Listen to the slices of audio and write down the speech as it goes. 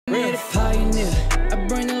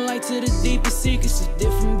keeping secrets of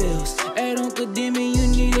different bills. Hey, don't condemn me, you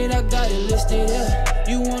need it, I got it listed here.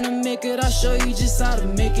 You wanna make it, I'll show you just how to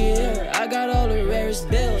make it here. I got all the rarest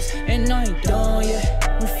bills, and I ain't done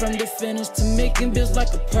yet. Went from defenders to making bills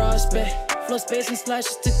like a prospect. Flow space and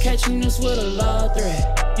slashes to catching us with a lot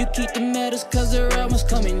threat. You keep the medals cause the right one's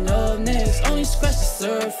coming up next. Only scratch the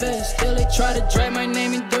surface. Still they try to drag my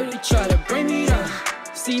name in dirt, they try to bring me down.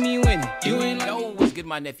 See me win, you ain't like me. What's good,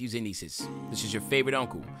 my nephews and nieces? This is your favorite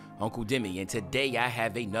uncle, Uncle Demi, and today I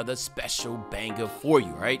have another special banger for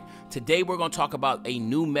you, right? Today we're going to talk about a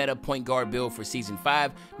new meta point guard build for Season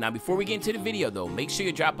 5. Now, before we get into the video, though, make sure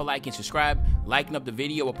you drop a like and subscribe. Liking up the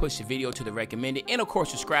video will push the video to the recommended, and of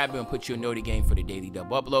course, subscribe and put you a note game for the daily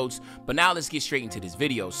dub uploads. But now let's get straight into this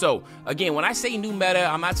video. So, again, when I say new meta,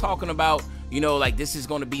 I'm not talking about, you know, like this is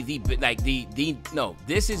going to be no,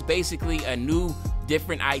 this is basically a new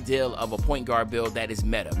different ideal of a point guard build that is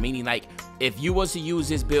meta, meaning like if you was to use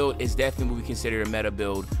this build, it's definitely what we consider a meta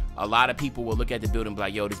build. A lot of people will look at the build and be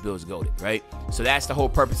like, yo, this build's goated, right? So that's the whole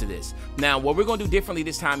purpose of this. Now, what we're gonna do differently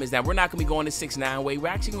this time is that we're not gonna be going the 6'9" way. We're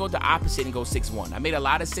actually gonna go the opposite and go 6'1". I made a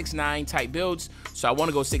lot of 6'9" type builds, so I want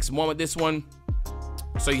to go 6'1" with this one.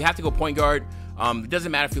 So you have to go point guard. It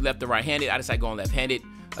doesn't matter if you're left or right-handed. I decided going left-handed.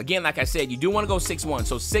 Again, like I said, you do want to go 6'1".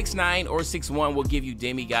 So 6'9" or 6'1" will give you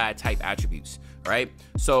demigod type attributes, right?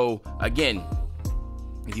 So again,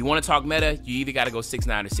 if you want to talk meta, you either got to go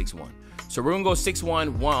 6'9" or 6'1". So we're gonna go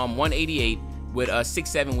 6'1", 188 with a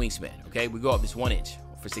 6'7" wingspan. Okay, we go up this 1 inch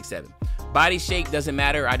for 6'7". Body shape doesn't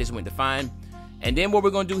matter. I just went define. And then what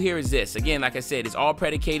we're gonna do here is this. Again, like I said, it's all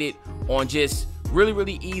predicated on just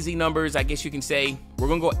really easy numbers, I guess you can say. We're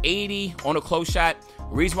gonna go 80 on a close shot.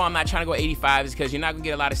 The reason why I'm not trying to go 85 is because you're not gonna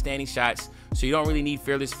get a lot of standing shots, so you don't really need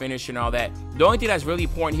fearless finish and all that. The only thing that's really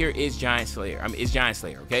important here is Giant Slayer.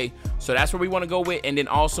 Okay? So that's where we want to go with, and then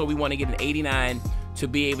also we want to get an 89 to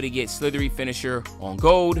be able to get slithery finisher on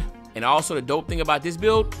gold. And also the dope thing about this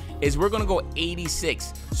build is we're gonna go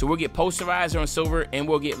 86. So we'll get posterizer on silver and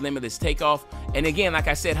we'll get limitless takeoff. And again, like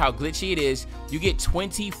I said, how glitchy it is, you get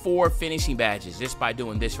 24 finishing badges just by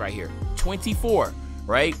doing this right here. 24,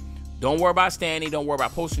 right? Don't worry about standing, don't worry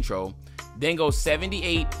about post control. Then go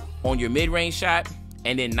 78 on your mid-range shot,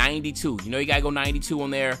 and then 92. You know you gotta go 92 on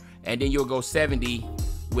there, and then you'll go 70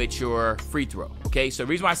 with your free throw. Okay, so the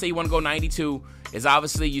reason why I say you wanna go 92 is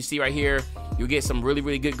obviously you see right here, you'll get some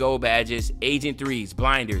really good gold badges, Agent 3s,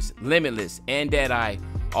 Blinders, Limitless, and Deadeye,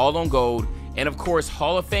 all on gold. And of course,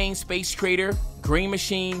 Hall of Fame Space Trader, Green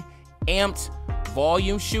Machine, Amped,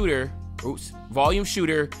 Volume Shooter,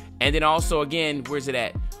 and then also again, where's it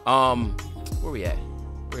at? Where we at?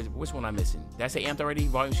 Which one I'm missing? Did I say Amped already?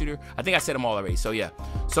 Volume Shooter? I think I said them all already, so yeah.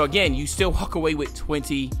 So again, you still walk away with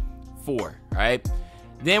 24, all right?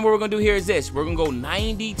 Then what we're gonna do here is this. We're gonna go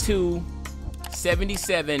 92,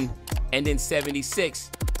 77, and then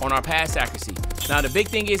 76 on our pass accuracy. Now, the big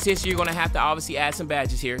thing is this, you're gonna have to obviously add some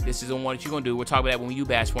badges here. This is the one that you're gonna do. We'll talk about that when we do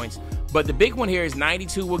badge points. But the big one here is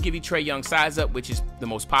 92 will give you Trae Young size up, which is the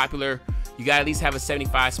most popular. You gotta at least have a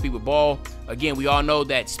 75 speed with ball. Again, we all know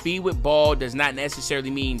that speed with ball does not necessarily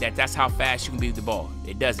mean that that's how fast you can be with the ball.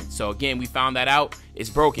 It doesn't. So again, we found that out. It's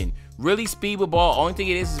broken. Really, speed with ball, only thing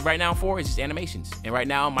it is right now for is just animations. And right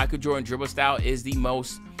now, Michael Jordan dribble style is the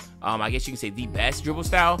most, I guess you can say the best dribble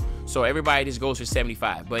style. So everybody just goes for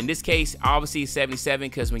 75. But in this case, obviously it's 77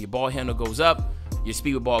 because when your ball handle goes up, your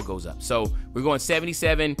speed with ball goes up. So we're going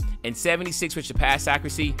 77 and 76 with your pass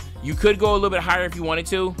accuracy. You could go a little bit higher if you wanted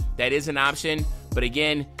to. That is an option. But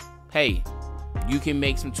again, hey, you can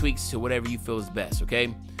make some tweaks to whatever you feel is best,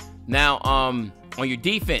 okay? Now, on your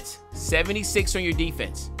defense, 76 on your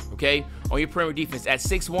defense, okay? On your perimeter defense at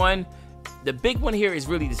 6'1", the big one here is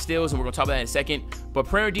really the steals, and we're gonna talk about that in a second. But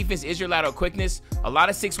perimeter defense is your lateral quickness. A lot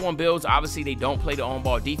of 6'1" builds, obviously they don't play the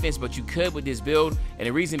on-ball defense, but you could with this build. And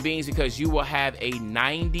the reason being is because you will have a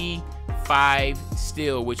 95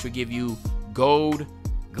 steal, which will give you gold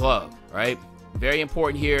glove, right? Very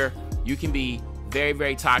important here. You can be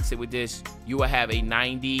very toxic with this. You will have a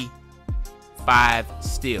 95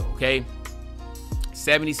 steal, okay?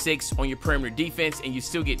 76 on your perimeter defense, and you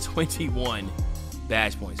still get 21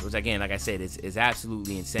 badge points, which again, like I said, is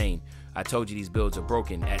absolutely insane. I told you these builds are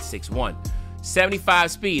broken at 6'1".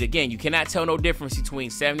 75 speed, again, you cannot tell no difference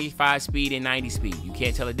between 75 speed and 90 speed. You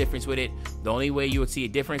can't tell a difference with it. The only way you would see a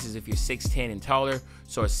difference is if you're 6'10" and taller.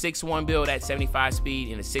 So a 6'1" build at 75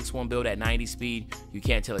 speed and a 6'1" build at 90 speed, you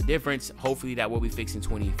can't tell a difference. Hopefully that will be fixed in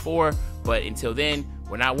 24, but until then,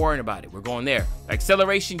 We're not worrying about it. We're going there.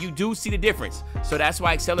 Acceleration, you do see the difference. So that's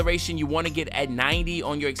why acceleration, you want to get at 90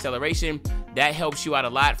 on your acceleration. That helps you out a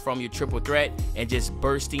lot from your triple threat and just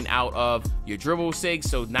bursting out of your dribble sig.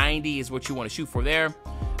 So 90 is what you want to shoot for there.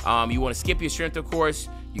 You want to skip your strength, of course.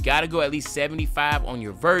 You got to go at least 75 on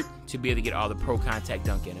your vert to be able to get all the pro contact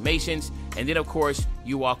dunk animations. And then, of course,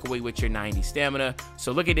 you walk away with your 90 stamina.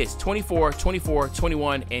 So look at this, 24, 24,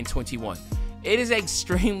 21, and 21. It is an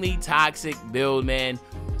extremely toxic build, man.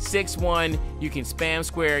 6'1", you can spam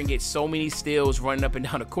square and get so many steals running up and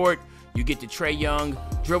down the court. You get the Trae Young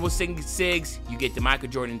dribble sigs. You get the Michael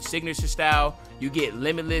Jordan signature style. You get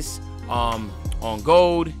limitless on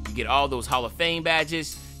gold. You get all those Hall of Fame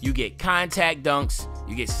badges. You get contact dunks.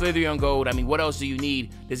 You get slithery on gold. I mean, what else do you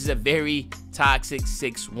need? This is a very toxic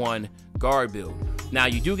 6'1" guard build. Now,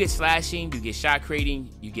 you do get slashing. You get shot creating.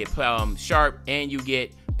 You get sharp. And you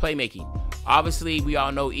get playmaking. Obviously, we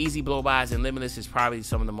all know easy blow-bys and limitless is probably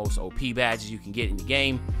some of the most OP badges you can get in the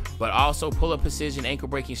game. But also pull-up precision,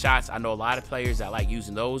 ankle-breaking shots. I know a lot of players that like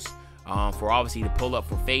using those for obviously the pull-up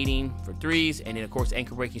for fading, for threes, and then, of course,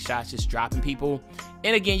 ankle-breaking shots, just dropping people.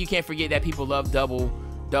 And, again, you can't forget that people love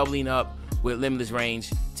doubling up with limitless range,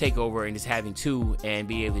 takeover, and just having two and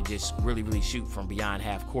be able to just really, really shoot from beyond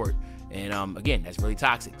half court. And, again, that's really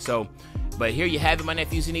toxic. So, but here you have it, my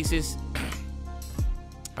nephews and nieces.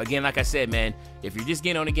 Again, like I said, man, if you're just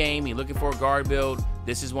getting on the game, you're looking for a guard build,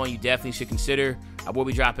 this is one you definitely should consider. I will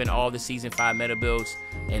be dropping all the Season 5 meta builds.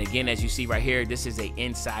 And again, as you see right here, this is a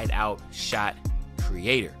inside-out shot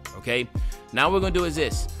creator, okay? Now what we're going to do is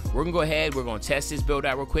this. We're going to go ahead, we're going to test this build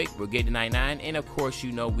out real quick. We'll get to 99, and of course,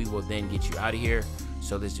 you know we will then get you out of here.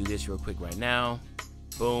 So let's do this real quick right now.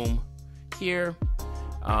 Boom. Here.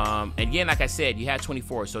 And again, like I said, you have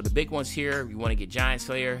 24. So the big ones here, you want to get Giant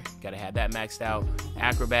Slayer. Got to have that maxed out.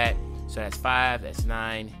 Acrobat. So that's 5. That's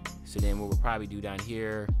 9. So then what we'll probably do down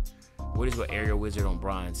here, what is what Aerial Wizard on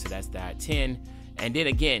bronze? So that's that 10. And then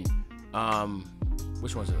again,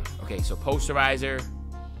 which ones are there? Okay, so Posterizer.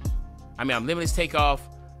 Limitless Takeoff,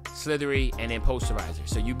 Slithery, and then Posterizer.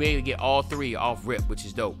 So you be able to get all three off rip, which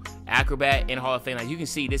is dope. Acrobat and Hall of Fame. Like you can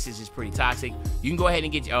see, this is just pretty toxic. You can go ahead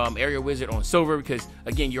and get Aerial Wizard on silver because,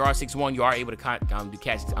 again, you are 6'1", you are able to catch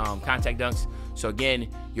contact dunks. So, again,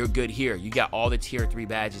 you're good here. You got all the Tier 3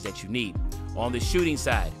 badges that you need. On the shooting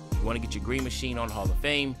side, you want to get your Green Machine on Hall of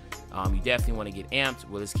Fame. You definitely want to get amped.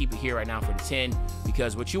 Well, let's keep it here right now for the 10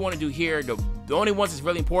 because what you want to do here, the only ones that's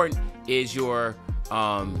really important is your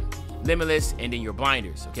Limitless and then your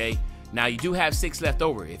blinders, okay? Now, you do have 6 left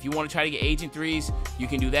over. If you want to try to get Agent 3s, you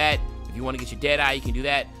can do that. If you want to get your Deadeye, you can do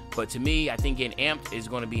that. But to me, I think getting amped is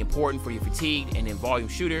going to be important for your fatigued and then volume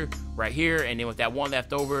shooter right here. And then with that one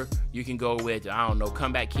left over, you can go with, I don't know,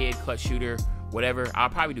 Comeback Kid, Clutch Shooter, whatever. I'll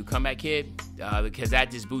probably do Comeback Kid because that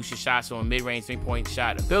just boosts your shots on mid-range three-point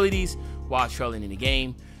shot abilities while trailing in the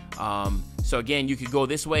game. So again, you could go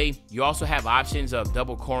this way. You also have options of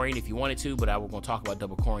double coring if you wanted to, but I was going to talk about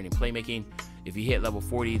double coring and playmaking. If you hit level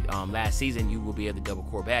 40 last season, you will be able to double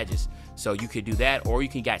core badges. So you could do that, or you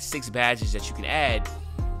can get 6 badges that you can add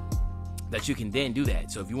that you can then do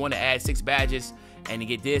that. So if you want to add 6 badges and to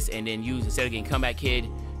get this and then use, instead of getting Comeback Kid,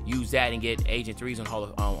 use that and get Agent 3s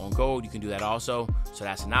on gold, you can do that also. So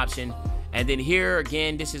that's an option. And then here,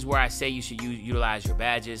 again, this is where I say you should utilize your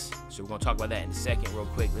badges. So we're going to talk about that in a second real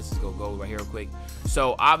quick. Let's just go gold right here real quick.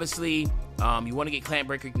 So obviously, you want to get Clamp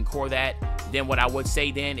Breaker, you can core that. Then what I would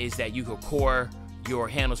say then is that you could core your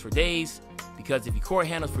handles for days, because if you core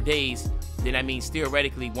handles for days, then that means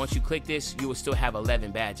theoretically, once you click this, you will still have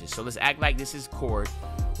 11 badges. So let's act like this is cored,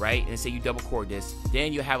 right? And say you double core this,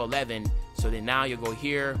 then you have 11. So then now you'll go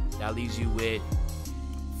here, that leaves you with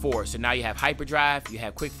 4. So now you have Hyperdrive, you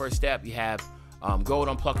have Quick First Step, you have Gold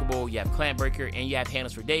Unpluckable, you have Clamp Breaker, and you have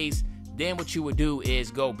handles for days. Then what you would do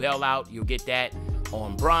is go Bailout, you'll get that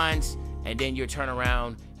on bronze, and then you'll turn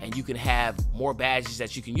around and you can have more badges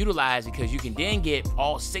that you can utilize, because you can then get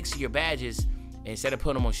all 6 of your badges. Instead of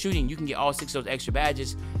putting them on shooting, you can get all 6 of those extra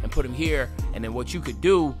badges and put them here. And then what you could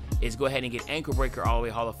do is go ahead and get Ankle Breaker all the way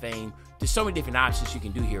Hall of Fame. There's so many different options you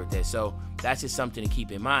can do here with this. So that's just something to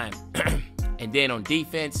keep in mind. And then on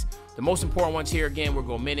defense, the most important ones here, again, we'll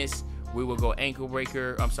go Menace. We will go Ankle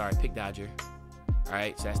Breaker. I'm sorry, Pick Dodger. All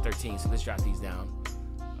right, so that's 13. So let's drop these down.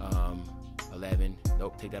 11.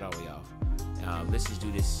 Nope, take that all the way off. Let's just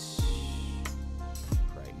do this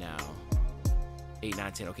right now. 8,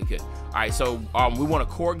 9, 10. Okay, good. All right, so we want a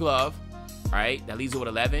core glove. All right, that leaves us with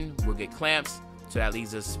 11. We'll get clamps, so that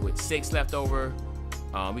leaves us with 6 left over.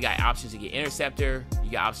 We got options to get Interceptor.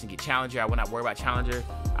 You got options to get Challenger. I will not worry about Challenger.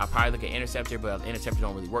 I'll probably look at Interceptor, but Interceptor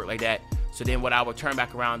don't really work like that. So then what I will turn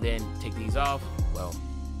back around, then take these off. Well,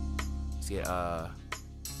 let's get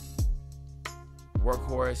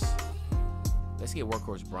Workhorse. Let's get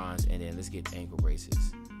Workhorse bronze, and then let's get ankle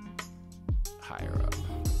braces higher up.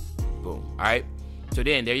 Boom. All right. So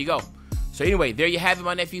then, there you go. So anyway, there you have it,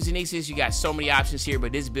 my nephews and nieces. You got so many options here,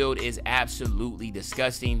 but this build is absolutely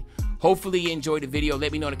disgusting. Hopefully you enjoyed the video.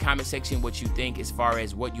 Let me know in the comment section what you think as far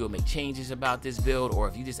as what you'll make changes about this build, or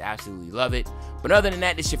if you just absolutely love it. But other than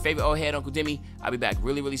that, this is your favorite old head, Uncle Demi. I'll be back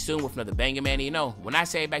really, really soon with another banger, man. And you know, when I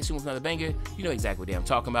say back soon with another banger, you know exactly what I'm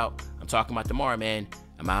talking about. I'm talking about tomorrow, man.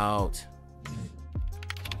 I'm out.